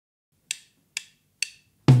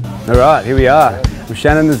Alright, here we are. I'm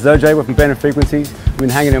Shannon, this is OJ, we're from Band of Frequencies. We've been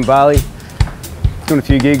hanging in Bali, doing a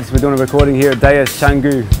few gigs. We're doing a recording here at Deus,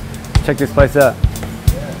 Canggu. Check this place out.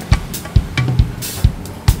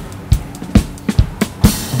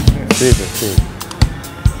 Super.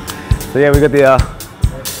 So yeah, we got the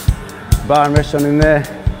bar and restaurant in there,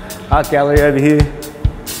 art gallery over here.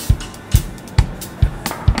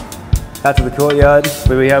 Out to the courtyard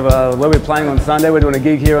where we have where we're playing on Sunday. We're doing a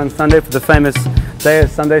gig here on Sunday for the famous Gladak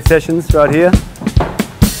Sunday Sessions right here.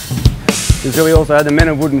 This is where we also had the Men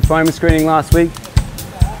of Wood and Foam screening last week,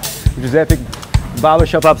 which was epic.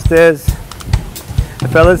 Barbershop upstairs. The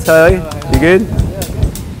fellas, how are you? You good?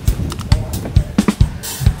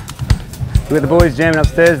 We got the boys jamming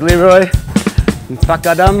upstairs, Leroy and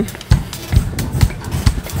Pakadam.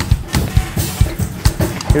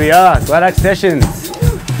 Here we are, Gladak Sessions.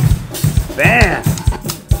 Bam!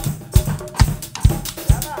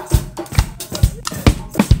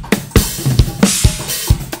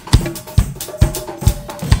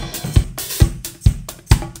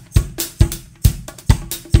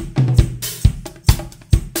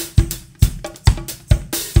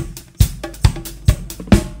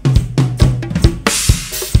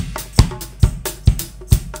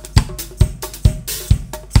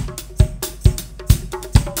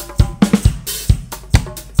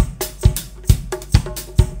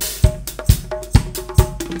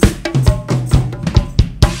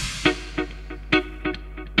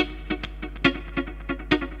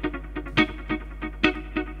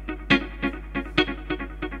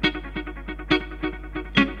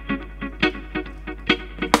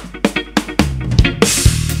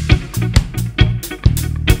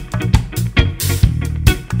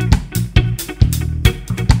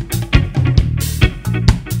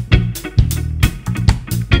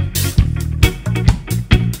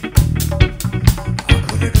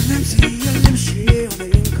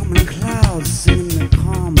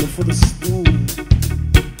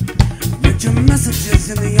 Messages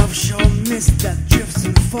in the offshore mist that drifts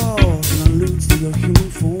and falls and alludes to your human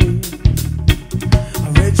form. I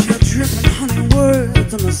read your dripping honey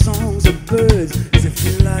words on the songs of birds as if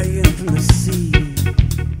you're lying from the sea.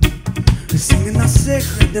 They're singing our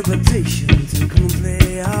sacred invitation to come and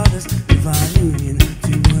play out this divine union to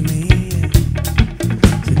you and me.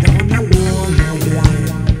 So don't I know,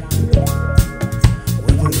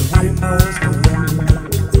 where will the rainbows go?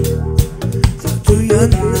 So do you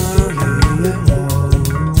know?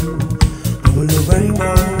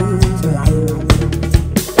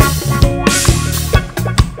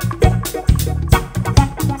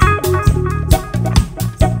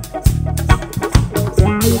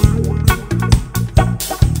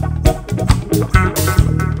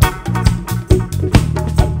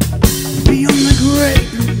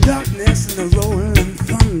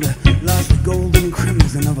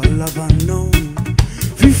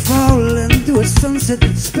 Sunset,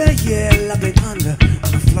 spare yeah, lapping under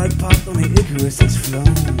on a flight path on the Icarus that's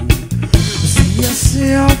flown. See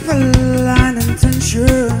yourself aligned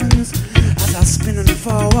intentions as I spin and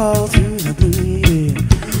fall through the blue.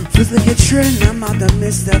 Feels like a train, I'm out the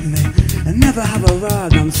mist that me and never have a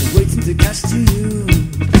ride. I'm still waiting to catch to you.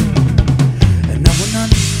 And I wanna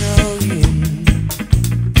know you.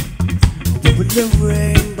 Where will the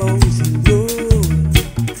rainbows go?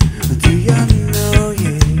 Do you know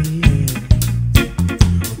you?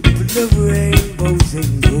 The rainbows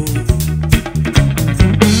and gold.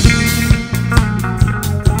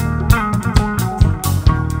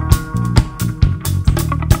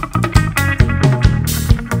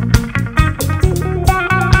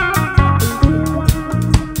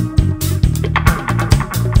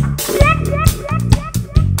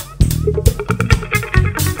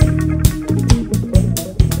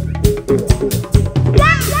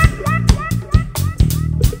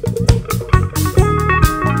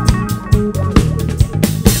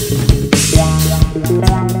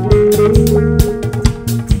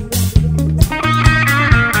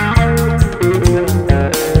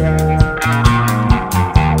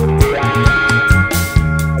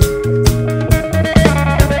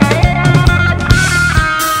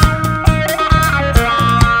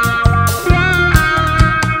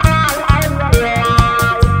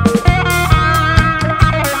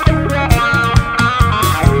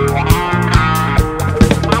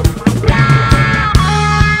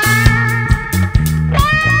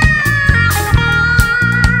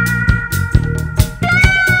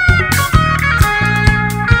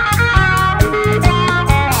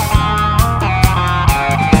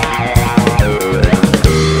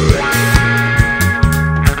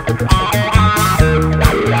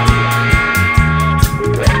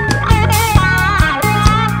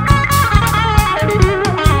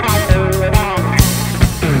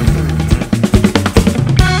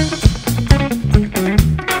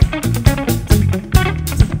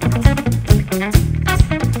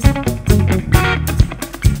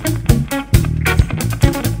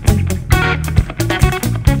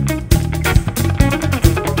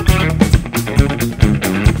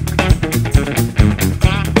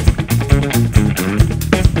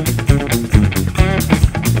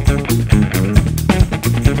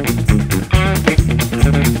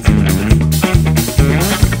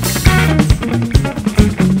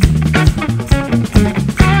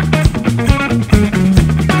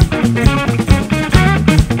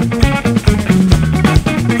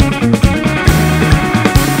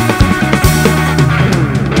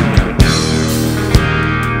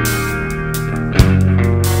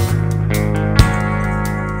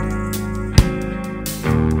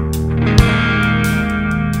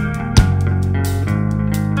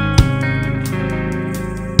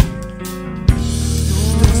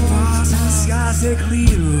 take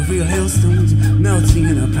lead of real hailstones melting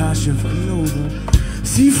in a passion for noble.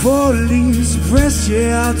 See four leaves pressed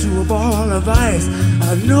yeah to a ball of ice.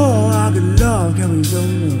 I know how good love carries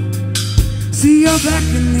on. See your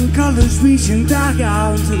beckoning colors reaching dark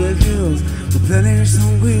out into the hills,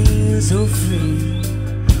 replenishing green so free.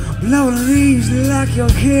 Blowing leaves like your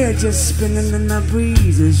hair just spinning in the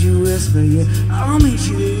breeze as you whisper, yeah, I'll meet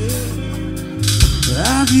you there.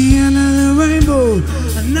 At the end of the rainbow,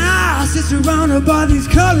 and now I sit surrounded by these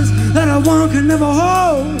colors that I want can never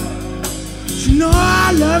hold. You know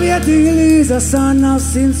I love you dearly as a son, now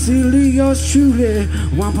sincerely yours truly,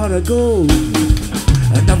 one pot of gold.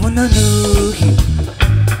 And I wanna know you,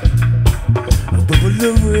 a bubble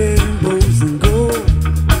of rainbows and gold.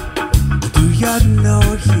 Do you know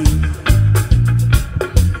you,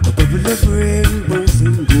 a bubble of rainbows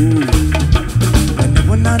and gold. And I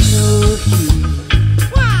wanna know you,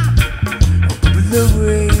 the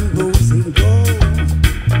rainbows and gold.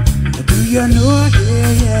 Do you know,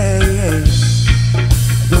 yeah, yeah, yeah.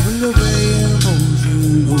 Double the rainbows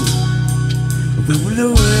and gold. Double the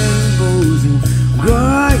rainbows and gold,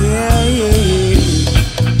 yeah, yeah, yeah.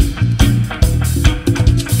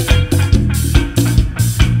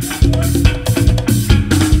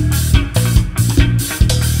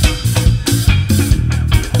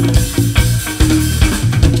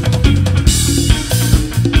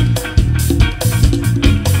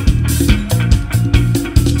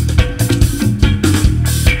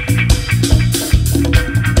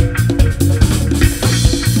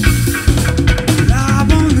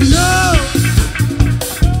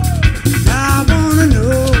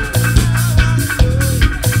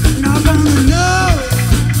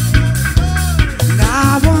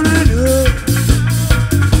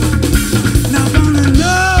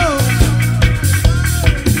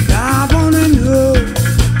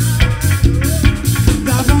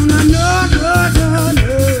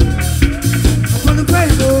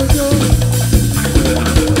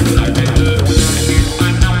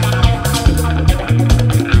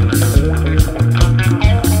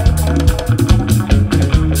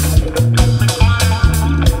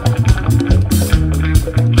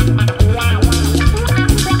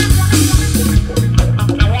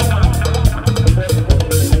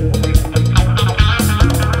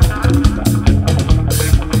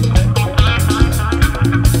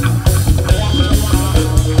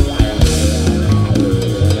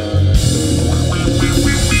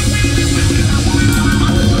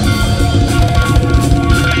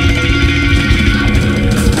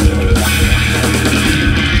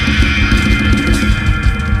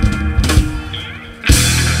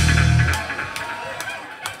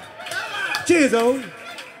 Cheers, old.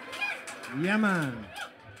 Yeah, man.